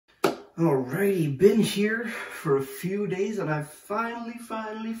Alrighty, been here for a few days and I've finally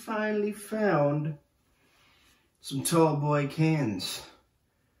found some tall boy cans.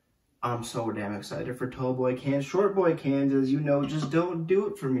 I'm so damn excited for tall boy cans. Short boy cans, as you know, just don't do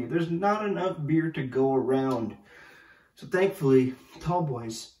it for me. There's not enough beer to go around. So thankfully, tall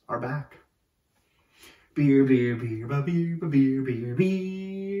boys are back. Beer, beer, beer, beer, beer, beer,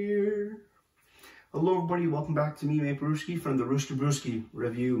 beer. Hello everybody, welcome back to me, Mate Brewski from the Rooster Brewski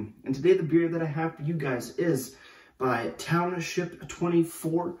Review. And today the beer that I have for you guys is by Township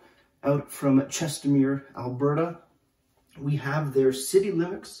 24 out from Chestermere, Alberta. We have their City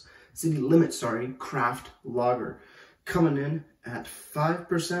Limit, craft lager coming in at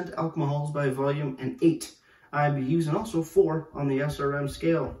 5% alcohols by volume and 8 IBUs and also 4 on the SRM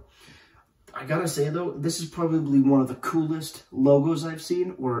scale. I gotta say though, this is probably one of the coolest logos I've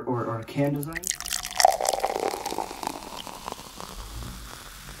seen or can design.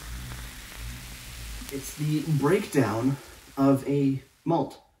 It's the breakdown of a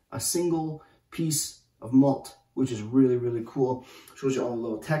malt, a single piece of malt, which is really cool. Shows you all the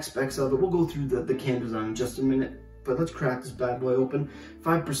little tech specs of it. We'll go through the can design in just a minute, but let's crack this bad boy open.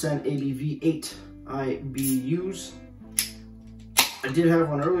 5% ABV, 8 IBUs. I did have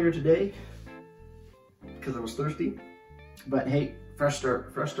one earlier today because I was thirsty, but hey, fresh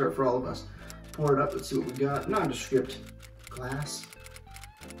start for all of us. Pour it up, let's see what we got. Nondescript glass.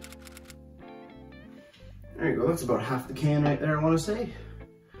 There you go, that's about half the can right there, I want to say.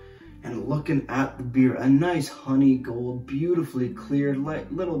 And looking at the beer, a nice honey gold, beautifully cleared,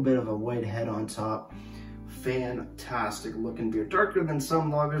 little bit of a white head on top. Fantastic looking beer. Darker than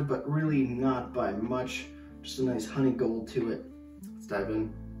some lagers, but really not by much. Just a nice honey gold to it. Let's dive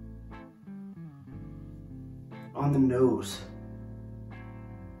in. On the nose.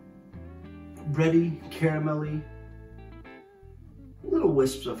 Bready, caramelly, little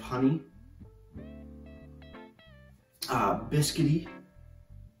wisps of honey. Biscuity,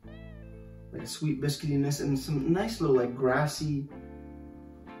 like a sweet biscuitiness, and some nice little like grassy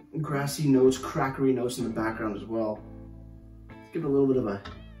notes, crackery notes in the background as well. Let's give it a little bit of a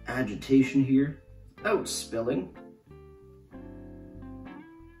agitation here, without spilling.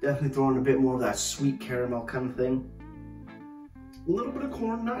 Definitely throwing a bit more of that sweet caramel kind of thing. A little bit of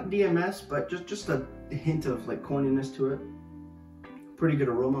corn, not DMS, but just a hint of like corniness to it. Pretty good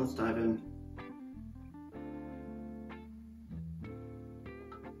aroma. Let's dive in.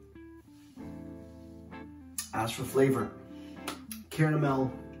 As for flavor,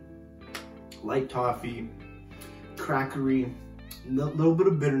 caramel, light toffee, crackery, little bit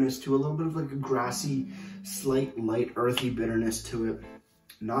of bitterness to it, a little bit of like a grassy, slight, light, earthy bitterness to it.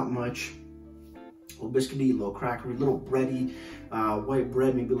 Not much. A little biscuity, a little crackery, little bready, white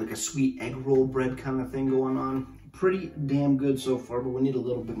bread, maybe like a sweet egg roll bread kind of thing going on. Pretty damn good so far, but we need a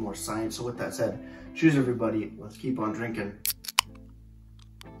little bit more science. So with that said, cheers everybody. Let's keep on drinking.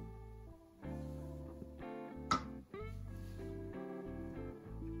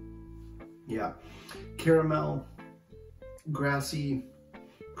 Yeah, caramel, grassy,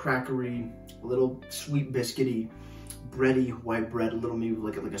 crackery, a little sweet biscuity, bready white bread, a little maybe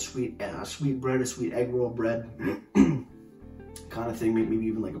like a sweet bread, a sweet egg roll bread kind of thing, maybe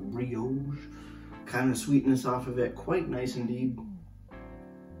even like a brioche kind of sweetness off of it. Quite nice indeed.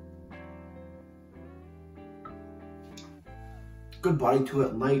 Good body to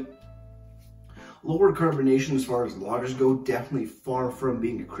it, light. Lower carbonation as far as lagers go, definitely far from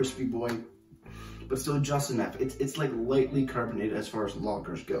being a crispy boy, but still just enough. It's like lightly carbonated as far as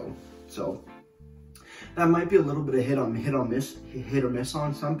lagers go. So that might be a little bit of hit or miss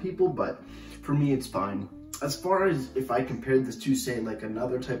on some people, but for me it's fine. As far as if I compared this to say like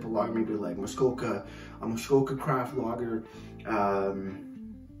another type of lager, maybe like Muskoka, a Muskoka craft lager,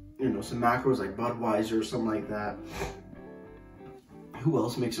 you know, some macros like Budweiser or something like that. Who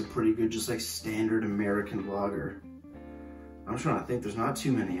else makes a pretty good, just like standard American lager? I'm trying to think, there's not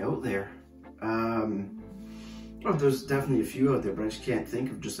too many out there. Well, there's definitely a few out there, but I just can't think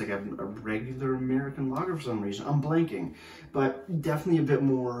of just like a regular American lager for some reason. I'm blanking, but definitely a bit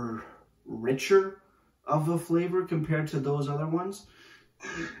more richer of a flavor compared to those other ones.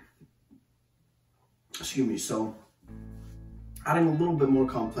 Excuse me, so adding a little bit more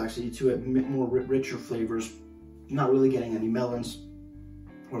complexity to it, more richer flavors, not really getting any melons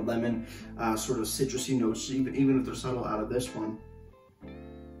or lemon, sort of citrusy notes, even if they're subtle out of this one.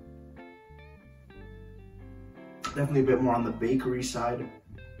 Definitely a bit more on the bakery side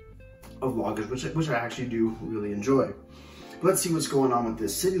of lagers, which I actually do really enjoy. But let's see what's going on with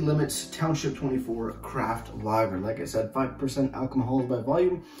this City Limits Township 24 craft lager. Like I said, 5% alcohols by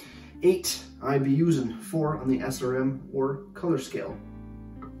volume, 8 IBUs and 4 on the SRM or color scale.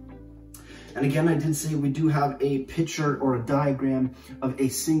 And again, I did say we do have a picture or a diagram of a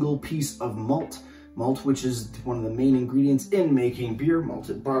single piece of malt. Malt, which is one of the main ingredients in making beer,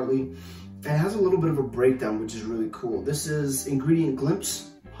 malted barley. And it has a little bit of a breakdown, which is really cool. This is ingredient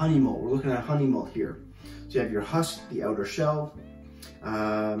glimpse, honey malt. We're looking at honey malt here. So you have your husk, the outer shell.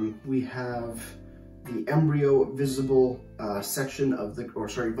 We have the embryo visible section of the,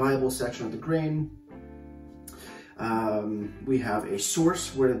 viable section of the grain. We have a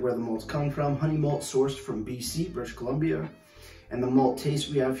source where the malt's coming from, honey malt sourced from BC, British Columbia. And the malt tastes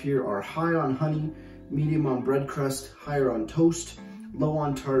we have here are high on honey, medium on bread crust, higher on toast, low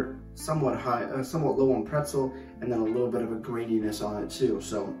on tart, somewhat low on pretzel, and then a little bit of a graininess on it too.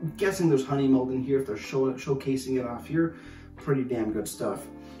 So I'm guessing there's honey malt in here if they're showcasing it off here. Pretty damn good stuff.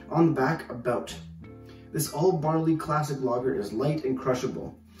 On the back, about. This all barley classic lager is light and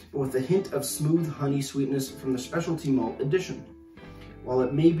crushable, but with a hint of smooth honey sweetness from the specialty malt addition. While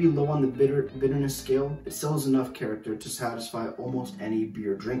it may be low on the bitterness scale, it still has enough character to satisfy almost any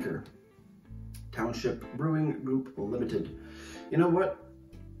beer drinker. Township Brewing Group Limited. You know what?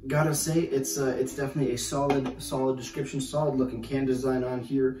 Gotta say, it's definitely a solid description, solid looking can design on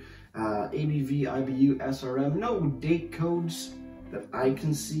here. ABV, IBU, SRM, no date codes that I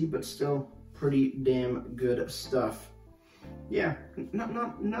can see, but still pretty damn good stuff. Yeah,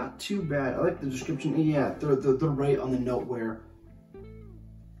 not too bad. I like the description. Yeah, they're right on the note where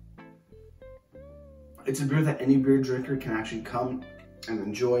it's a beer that any beer drinker can actually come and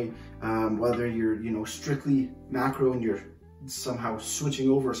enjoy, whether you're strictly macro and you're somehow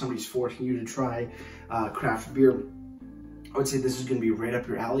switching over, or somebody's forcing you to try craft beer. I would say this is going to be right up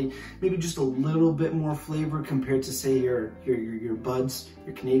your alley. Maybe just a little bit more flavor compared to, say, your Buds,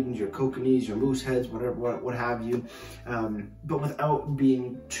 your Canadians, your Kokanese, your Mooseheads, whatever, what have you. But without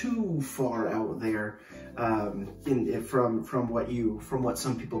being too far out there from what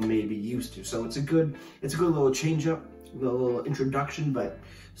some people may be used to. So it's a good little change up, a little introduction, but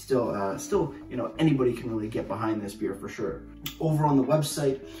still, anybody can really get behind this beer for sure. Over on the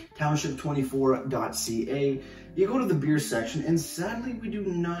website, township24.ca, you go to the beer section, and sadly, we do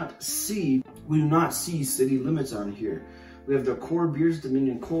not see city limits on here. We have the core beers: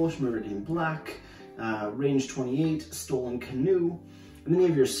 Dominion Kolsch, Meridian Black, Range 28, Stolen Canoe, and then you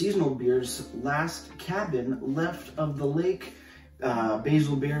have your seasonal beers: Last Cabin, Left of the Lake,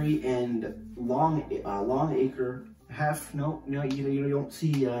 Basilberry, and Long Acre. No, you don't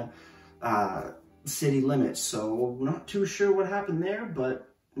see city limits, so not too sure what happened there, but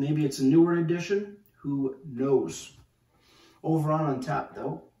maybe it's a newer edition. Who knows? Over on tap,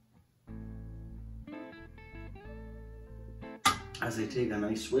 though, as I take a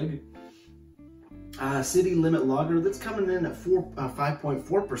nice swig, city limit lager that's coming in at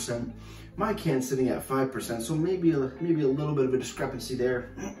 5.4%. My can's sitting at 5%, so maybe a little bit of a discrepancy there.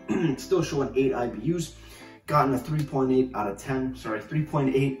 Still showing 8 IBUs. Gotten a 3.8 out of 10. Sorry,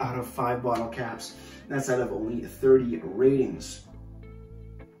 3.8 out of 5 bottle caps. That's out of only 30 ratings.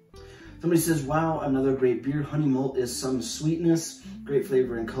 Somebody says, wow, another great beer. Honey malt is some sweetness. Great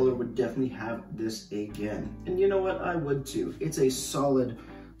flavor and color. Would definitely have this again. And you know what? I would too. It's a solid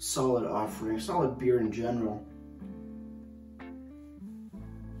offering. Solid beer in general.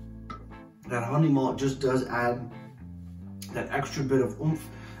 That honey malt just does add that extra bit of oomph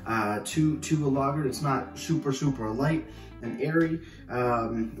to a lager. It's not super light and airy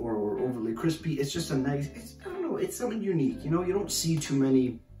or overly crispy. It's just a nice, I don't know, it's something unique. You don't see too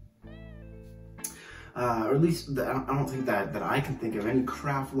many, or at least I don't think that I can think of any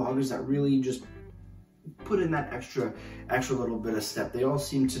craft lagers that really just put in that extra little bit of step. They all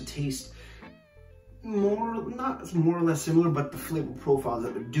seem to taste not more or less similar, but the flavor profile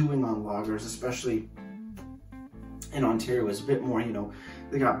that they're doing on lagers, especially in Ontario, is a bit more,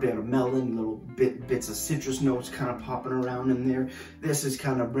 they got a bit of melon, little bits of citrus notes kind of popping around in there. This is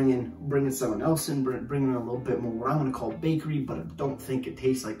kind of bringing someone else in, bringing a little bit more what I'm going to call bakery, but I don't think it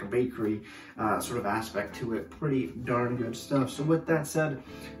tastes like a bakery sort of aspect to it. Pretty darn good stuff. So with that said,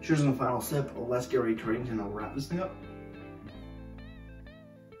 cheers on the final sip. Let's get ready to ratings, and I'll wrap this thing up.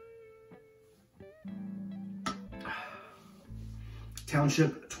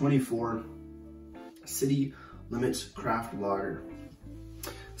 Township 24 City Limits Craft Lager.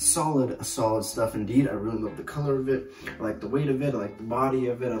 Solid stuff indeed. I really love the color of it. I like the weight of it. I like the body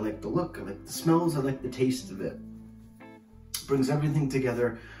of it. I like the look. I like the smells. I like the taste of it. Brings everything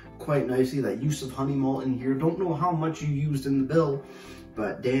together quite nicely. That use of honey malt in here. Don't know how much you used in the bill,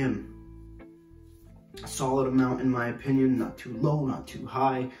 but damn, solid amount in my opinion. Not too low, not too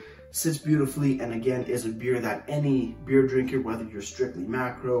high. Sits beautifully, and again is a beer that any beer drinker, whether you're strictly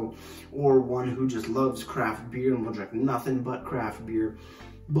macro or one who just loves craft beer and will drink nothing but craft beer,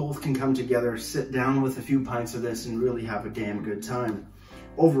 both can come together, sit down with a few pints of this and really have a damn good time.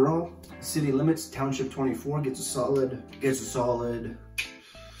 Overall, City Limits Township 24 gets a solid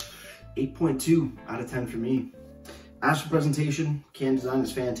 8.2 out of 10 for me. As for presentation, can design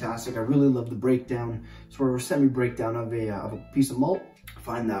is fantastic. I really love the breakdown, sort of a semi-breakdown of a piece of malt. I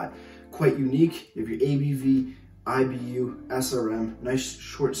find that quite unique. You have your ABV, IBU, SRM, nice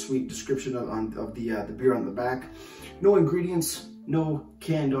short sweet description of the beer on the back. No ingredients, no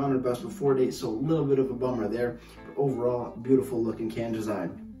canned on or best before date, so a little bit of a bummer there. But overall, beautiful looking can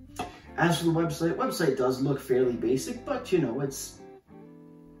design. As for the website does look fairly basic, but you know, it's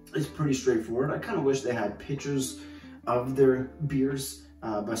pretty straightforward. I kind of wish they had pictures of their beers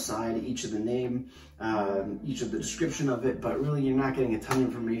beside each of the name, each of the description of it, but really you're not getting a ton of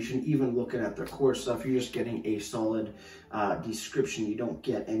information. Even looking at their core stuff, you're just getting a solid description. You don't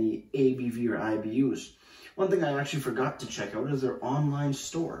get any ABV or IBUs. One thing I actually forgot to check out is their online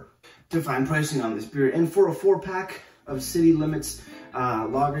store to find pricing on this beer. And for a 4-pack of City Limits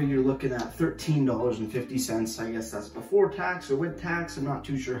lager, you're looking at $13.50. I guess that's before tax or with tax. I'm not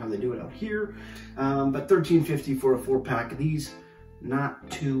too sure how they do it out here, but $13.50 for a 4-pack of these.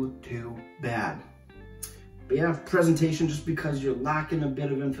 Not too bad. But yeah, presentation, just because you're lacking a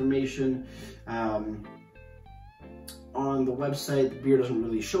bit of information on the website, the beer doesn't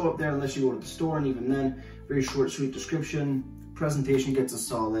really show up there unless you go to the store, and even then, very short, sweet description. Presentation gets a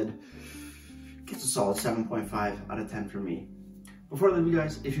solid 7.5 out of 10 for me. Before I leave you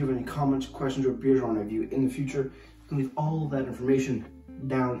guys, if you have any comments, questions, or beers I want to review in the future, you can leave all of that information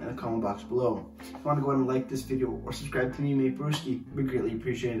down in the comment box below. If you want to go ahead and like this video or subscribe to me, Mate Brewski, we greatly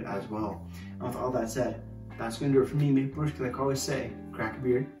appreciate it as well. And with all that said, that's going to do it for me, Mate Brewski. Like I always say, crack a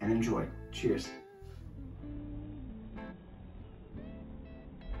beer and enjoy. Cheers.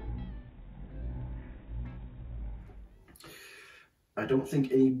 I don't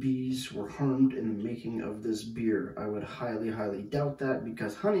think any bees were harmed in the making of this beer. I would highly doubt that,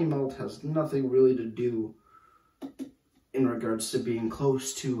 because honey malt has nothing really to do in regards to being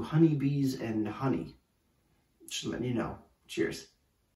close to honeybees and honey. Just letting you know. Cheers.